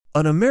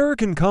An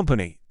American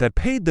company that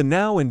paid the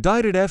now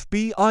indicted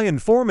FBI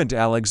informant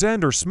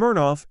Alexander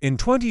Smirnov in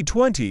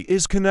 2020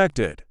 is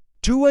connected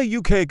to a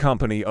UK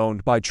company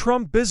owned by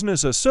Trump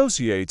business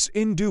associates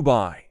in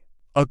Dubai.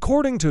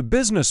 According to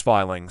business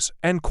filings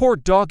and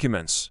court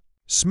documents,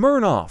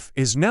 Smirnov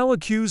is now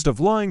accused of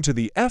lying to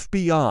the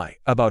FBI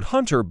about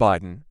Hunter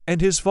Biden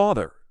and his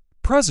father,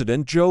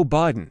 President Joe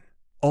Biden,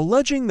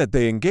 alleging that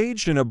they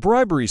engaged in a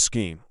bribery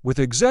scheme with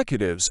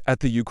executives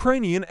at the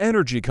Ukrainian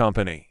energy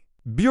company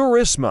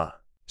Burisma.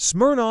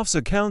 Smirnov's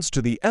accounts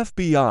to the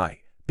FBI,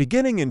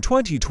 beginning in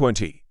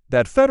 2020,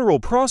 that federal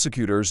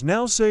prosecutors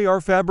now say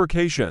are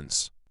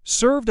fabrications,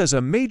 served as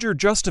a major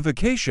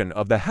justification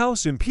of the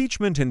House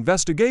impeachment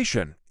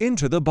investigation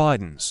into the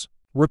Bidens.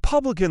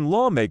 Republican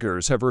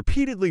lawmakers have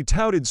repeatedly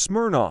touted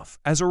Smirnov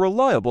as a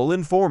reliable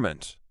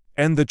informant,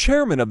 and the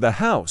chairman of the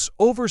House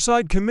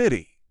Oversight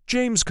Committee,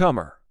 James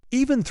Comer,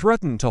 even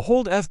threatened to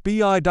hold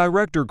FBI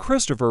Director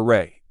Christopher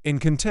Wray in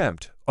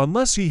contempt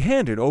unless he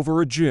handed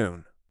over a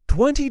June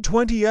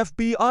 2020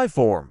 FBI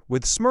form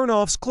with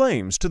Smirnov's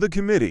claims to the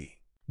committee.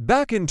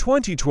 Back in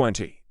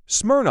 2020,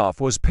 Smirnov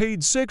was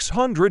paid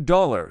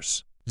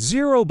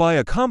 $600 by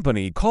a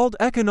company called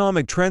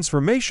Economic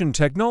Transformation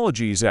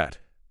Technologies at,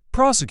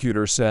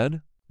 prosecutors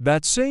said.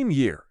 That same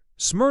year,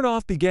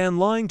 Smirnov began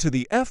lying to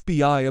the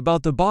FBI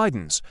about the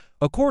Bidens,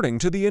 according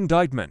to the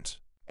indictment.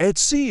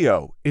 Its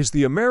CEO is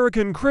the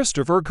American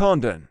Christopher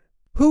Condon,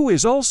 who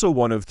is also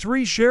one of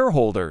 3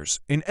 shareholders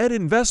in Ed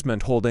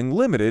Investment Holding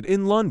Limited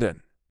in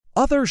London.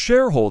 Other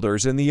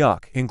shareholders in the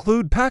UK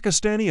include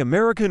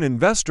Pakistani-American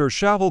investor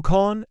Shahul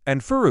Khan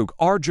and Farooq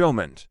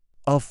Arjomand,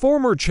 a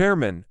former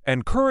chairman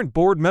and current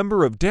board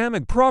member of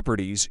Damag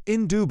Properties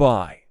in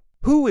Dubai,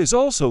 who is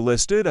also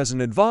listed as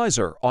an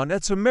advisor on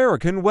its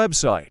American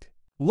website.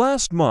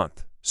 Last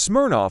month,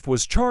 Smirnov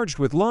was charged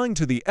with lying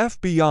to the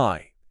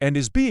FBI and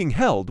is being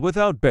held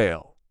without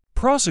bail.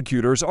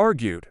 Prosecutors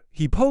argued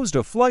he posed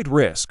a flight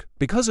risk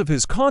because of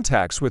his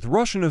contacts with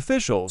Russian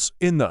officials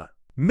in the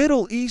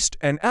Middle East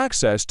and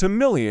access to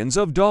millions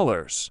of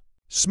dollars.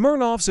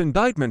 Smirnov's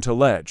indictment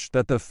alleged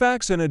that the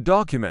facts in a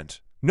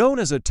document known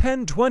as a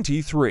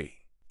 1023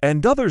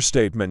 and other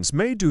statements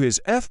made to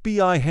his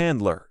FBI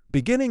handler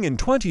beginning in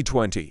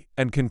 2020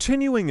 and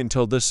continuing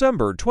until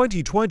December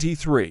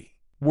 2023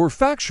 were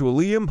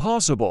factually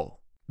impossible.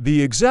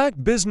 The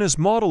exact business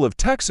model of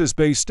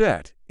Texas-based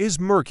ET is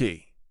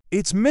murky.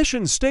 Its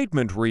mission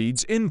statement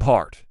reads in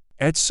part,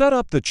 "ET set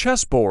up the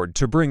chessboard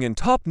to bring in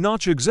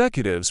top-notch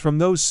executives from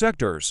those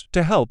sectors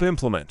to help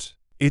implement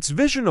its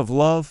vision of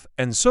love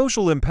and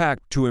social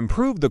impact to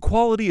improve the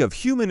quality of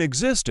human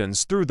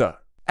existence through the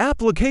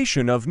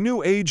application of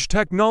new age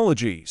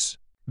technologies."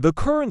 The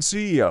current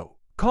CEO,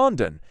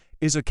 Condon,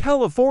 is a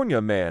California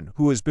man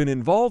who has been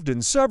involved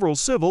in several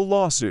civil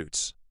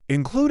lawsuits,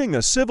 including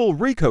a civil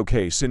RICO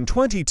case in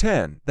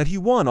 2010 that he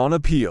won on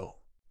appeal.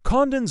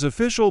 Condon's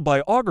official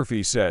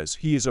biography says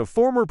he is a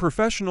former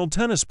professional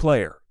tennis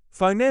player,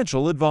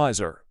 financial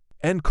advisor,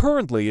 and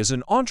currently is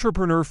an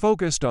entrepreneur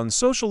focused on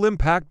social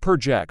impact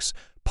projects,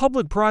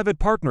 public-private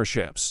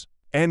partnerships,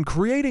 and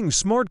creating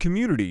smart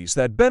communities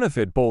that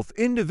benefit both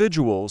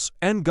individuals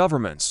and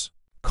governments.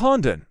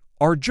 Condon,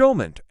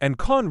 Arjomand, and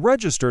Khan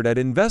registered at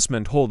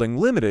Investment Holding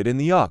Limited in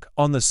the UK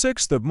on the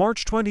 6th of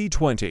March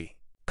 2020.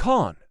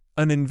 Khan,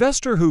 an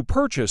investor who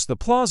purchased the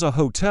Plaza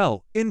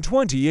Hotel in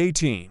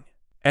 2018,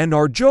 and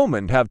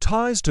Arjomand have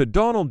ties to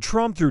Donald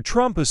Trump through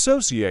Trump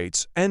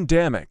Associates and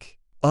Damag,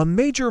 a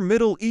major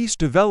Middle East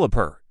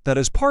developer that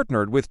has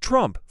partnered with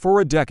Trump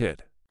for a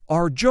decade.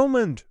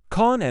 Arjomand,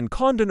 Khan, and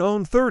Condon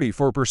own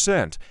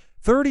 34%,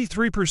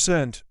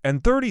 33%,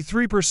 and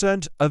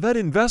 33% of Ed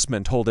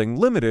Investment Holding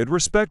Limited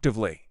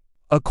respectively,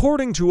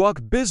 according to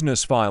UK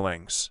business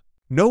filings.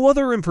 No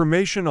other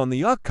information on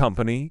the UK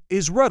company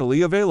is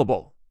readily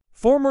available.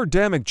 Former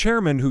Damag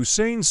chairman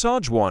Hussein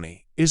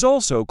Sajwani is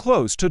also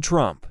close to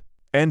Trump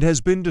and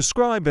has been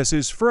described as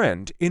his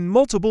friend in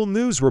multiple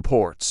news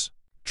reports.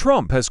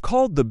 Trump has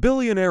called the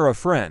billionaire a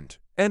friend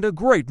and a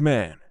great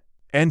man,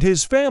 and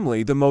his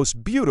family the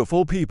most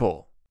beautiful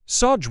people.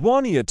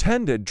 Sajwani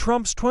attended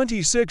Trump's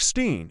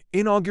 2016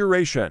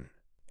 inauguration,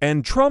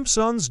 and Trump's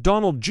sons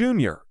Donald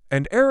Jr.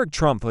 and Eric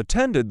Trump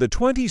attended the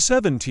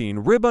 2017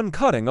 ribbon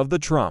cutting of the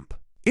Trump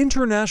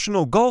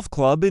International Golf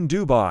Club in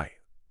Dubai,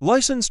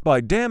 licensed by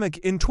Damag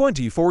in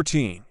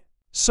 2014.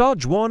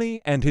 Sajwani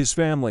and his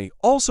family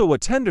also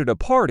attended a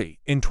party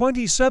in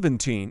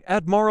 2017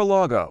 at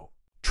Mar-a-Lago.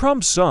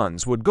 Trump's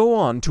sons would go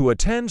on to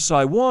attend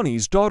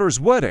Sajwani's daughter's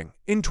wedding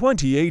in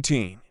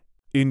 2018.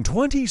 In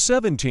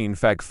 2017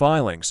 FAQ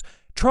filings,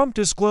 Trump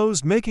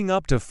disclosed making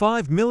up to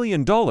 $5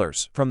 million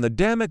from the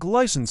Damag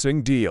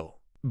licensing deal,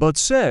 but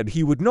said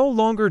he would no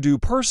longer do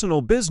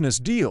personal business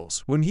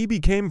deals when he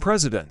became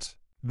president.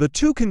 The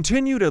two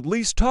continued at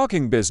least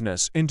talking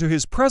business into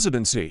his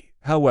presidency,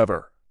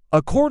 however.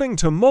 According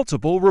to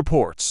multiple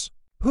reports,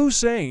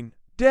 Hussein,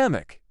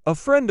 Damag, a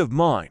friend of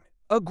mine,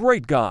 a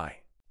great guy.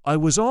 I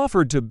was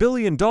offered $2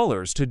 billion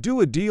to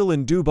do a deal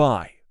in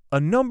Dubai, a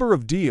number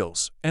of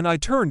deals, and I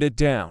turned it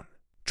down,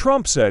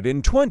 Trump said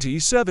in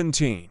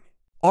 2017.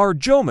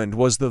 Arjomand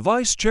was the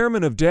vice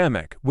chairman of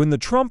DAMIC when the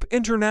Trump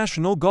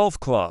International Golf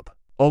Club,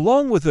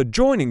 along with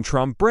adjoining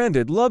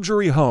Trump-branded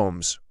luxury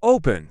homes,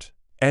 opened.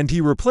 And he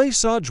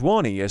replaced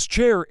Sajwani as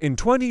chair in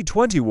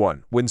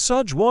 2021 when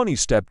Sajwani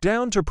stepped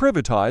down to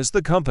privatize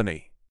the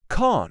company.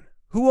 Khan,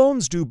 who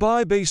owns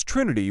Dubai-based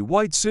Trinity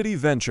White City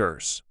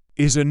Ventures,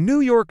 is a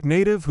New York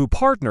native who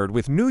partnered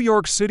with New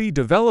York City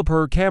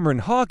developer Cameron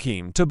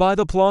Hakim to buy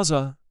the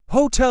Plaza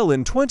Hotel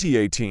in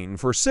 2018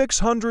 for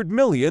 $600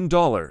 million.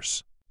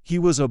 He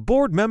was a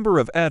board member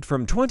of ET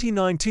from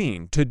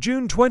 2019 to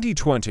June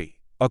 2020,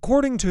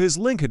 according to his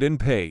LinkedIn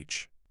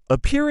page,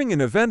 appearing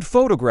in event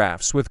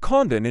photographs with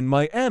Condon in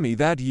Miami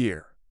that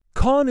year.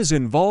 Khan is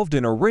involved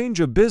in a range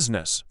of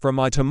business, from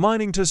IT to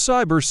mining to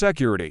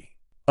cybersecurity,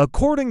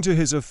 according to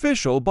his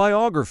official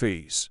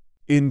biographies.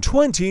 In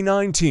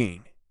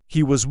 2019,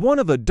 he was one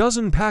of a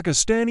dozen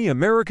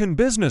Pakistani-American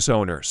business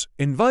owners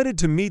invited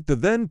to meet the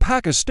then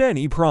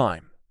Pakistani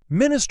Prime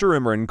Minister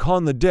Imran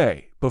Khan the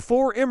day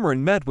before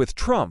Imran met with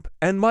Trump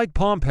and Mike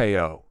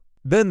Pompeo,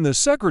 then the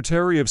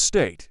Secretary of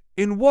State,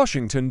 in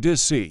Washington,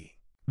 D.C.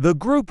 The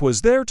group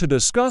was there to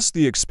discuss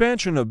the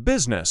expansion of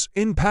business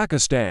in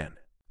Pakistan.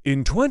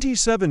 In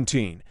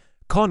 2017,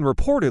 Khan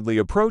reportedly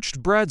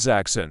approached Brad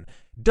Zaxxon,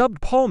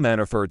 dubbed Paul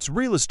Manafort's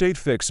real estate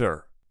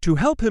fixer, to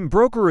help him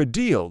broker a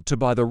deal to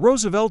buy the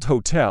Roosevelt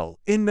Hotel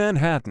in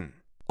Manhattan,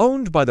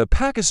 owned by the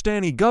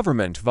Pakistani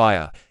government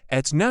via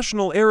its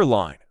national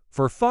airline,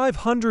 for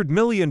 $500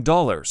 million,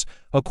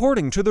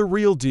 according to The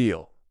Real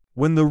Deal.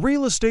 When the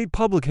real estate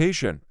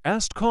publication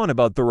asked Khan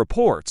about the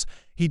reports,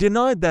 he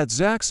denied that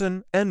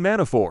Zaxxon and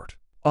Manafort,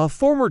 a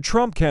former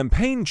Trump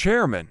campaign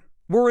chairman,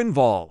 were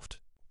involved.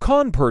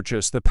 Khan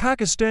purchased the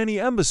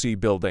Pakistani embassy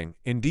building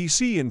in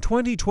D.C. in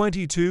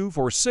 2022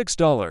 for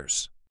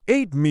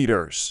 $6.8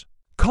 meters.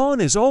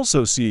 Khan is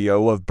also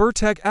CEO of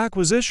Burtech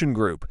Acquisition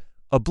Group,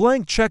 a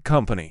blank check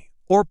company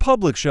or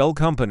public shell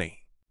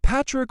company.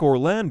 Patrick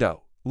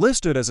Orlando,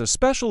 listed as a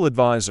special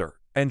advisor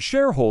and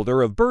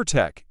shareholder of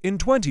Burtech in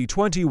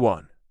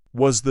 2021,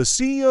 was the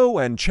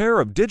CEO and chair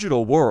of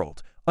Digital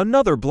World,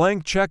 another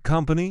blank check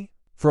company,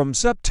 from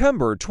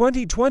September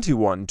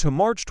 2021 to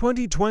March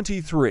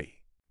 2023,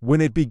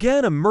 when it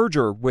began a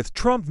merger with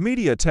Trump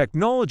Media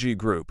Technology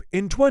Group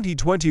in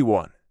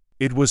 2021.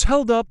 It was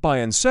held up by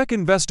an SEC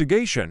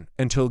investigation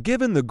until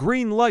given the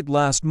green light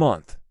last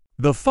month.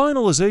 The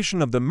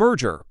finalization of the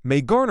merger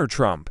may garner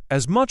Trump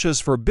as much as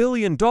 $4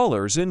 billion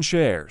in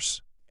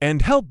shares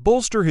and help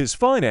bolster his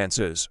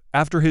finances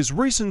after his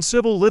recent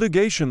civil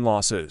litigation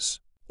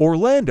losses.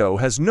 Orlando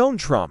has known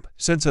Trump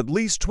since at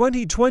least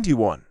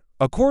 2021,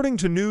 according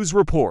to news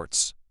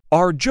reports.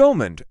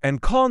 Arjomand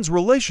and Khan's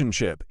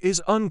relationship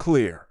is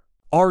unclear.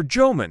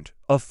 Arjomand,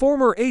 a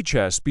former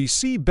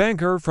HSBC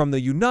banker from the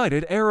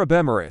United Arab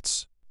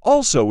Emirates,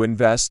 also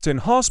invests in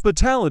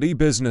hospitality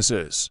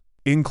businesses,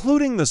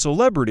 including the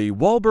celebrity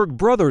Wahlberg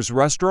Brothers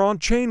restaurant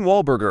chain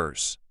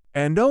Wahlburgers,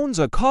 and owns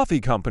a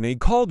coffee company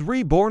called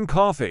Reborn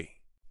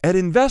Coffee. Ed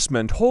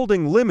Investment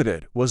Holding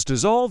Limited was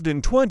dissolved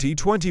in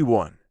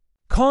 2021.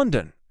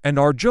 Condon and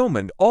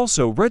Arjomand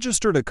also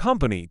registered a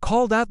company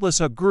called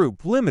Atlas Up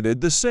Group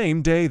Limited the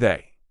same day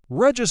they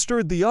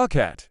registered the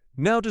UCAT,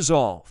 now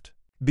dissolved.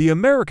 The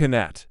American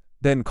ET,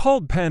 then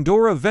called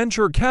Pandora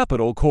Venture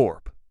Capital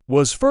Corp.,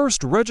 was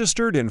first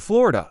registered in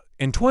Florida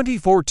in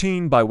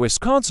 2014 by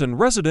Wisconsin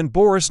resident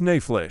Boris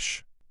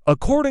Naflish.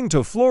 According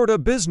to Florida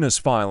business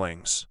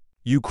filings,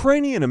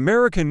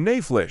 Ukrainian-American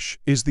Naflish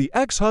is the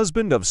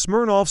ex-husband of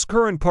Smirnov's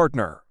current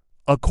partner,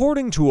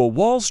 according to a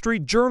Wall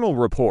Street Journal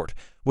report,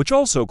 which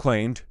also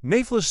claimed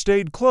Naflish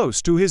stayed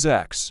close to his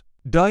ex,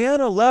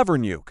 Diana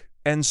Lavernyuk,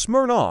 and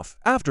Smirnov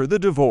after the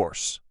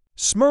divorce.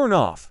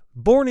 Smirnov,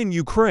 born in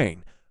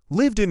Ukraine,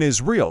 lived in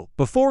Israel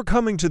before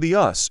coming to the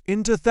US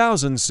in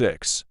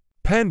 2006.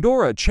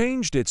 Pandora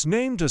changed its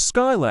name to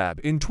Skylab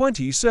in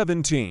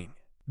 2017.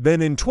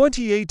 Then in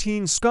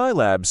 2018,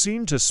 Skylab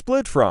seemed to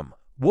split from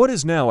what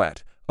is now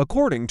ET,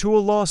 according to a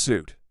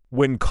lawsuit.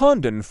 When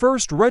Condon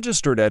first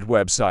registered ET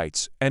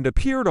websites and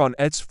appeared on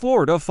ET's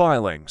Florida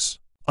filings,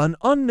 an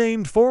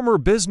unnamed former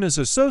business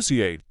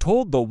associate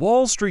told the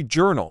Wall Street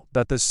Journal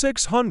that the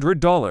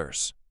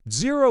 $600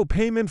 zero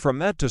payment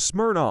from ET to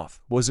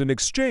Smirnov was in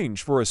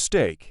exchange for a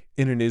stake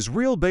in an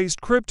Israel-based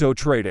crypto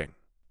trading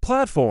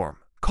platform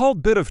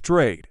called Bit of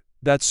Trade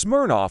that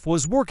Smirnov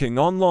was working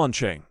on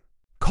launching.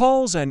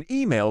 Calls and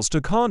emails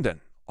to Condon,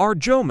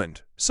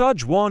 Arjomand,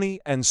 Sajwani,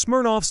 and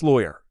Smirnov's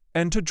lawyer,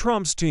 and to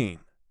Trump's team,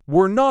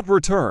 were not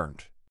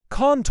returned.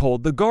 Khan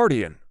told The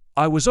Guardian,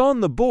 "I was on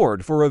the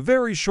board for a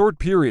very short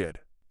period,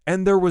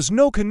 and there was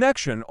no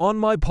connection on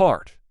my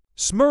part."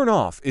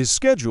 Smirnov is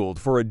scheduled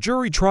for a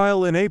jury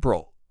trial in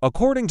April,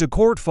 according to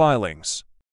court filings.